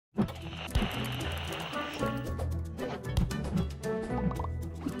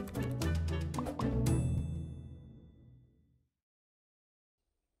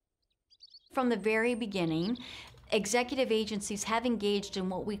From the very beginning, executive agencies have engaged in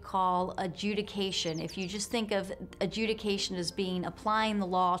what we call adjudication. If you just think of adjudication as being applying the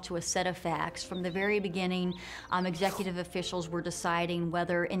law to a set of facts, from the very beginning, executive officials were deciding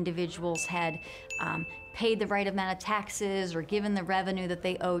whether individuals had paid the right amount of taxes or given the revenue that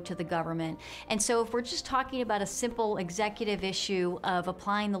they owe to the government. And so if we're just talking about a simple executive issue of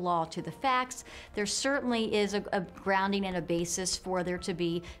applying the law to the facts, there certainly is a grounding and a basis for there to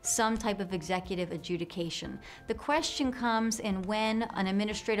be some type of executive adjudication. The question comes in when an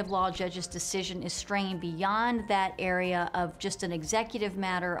administrative law judge's decision is straying beyond that area of just an executive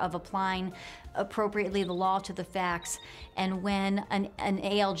matter of applying appropriately the law to the facts, and when an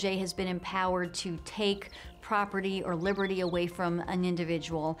ALJ has been empowered to take property or liberty away from an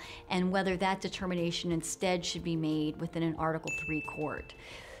individual, and whether that determination instead should be made within an Article III court.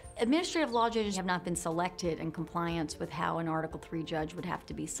 Administrative law judges have not been selected in compliance with how an Article III judge would have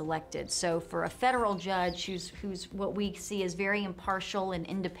to be selected. So for a federal judge who's what we see as very impartial and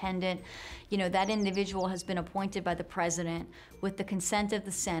independent, that individual has been appointed by the president with the consent of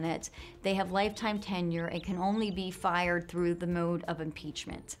the Senate. They have lifetime tenure and can only be fired through the mode of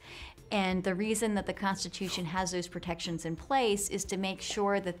impeachment. And the reason that the Constitution has those protections in place is to make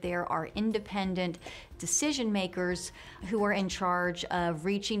sure that there are independent decision makers who are in charge of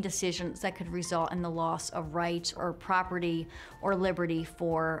reaching decisions that could result in the loss of rights or property or liberty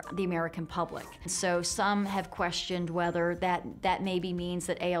for the American public. So some have questioned whether that maybe means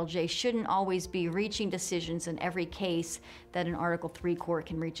that ALJ shouldn't always be reaching decisions in every case that an Article III court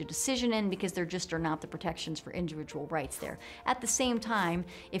can reach a decision in, because there just are not the protections for individual rights there. At the same time,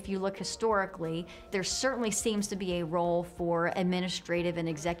 if you look historically, there certainly seems to be a role for administrative and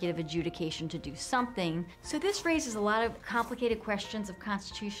executive adjudication to do something. So this raises a lot of complicated questions of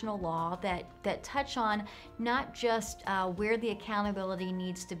constitutional law that touch on not just where the accountability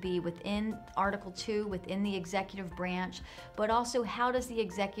needs to be within Article II, within the executive branch, but also how does the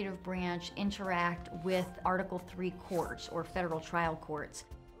executive branch interact with Article III courts or federal trial courts.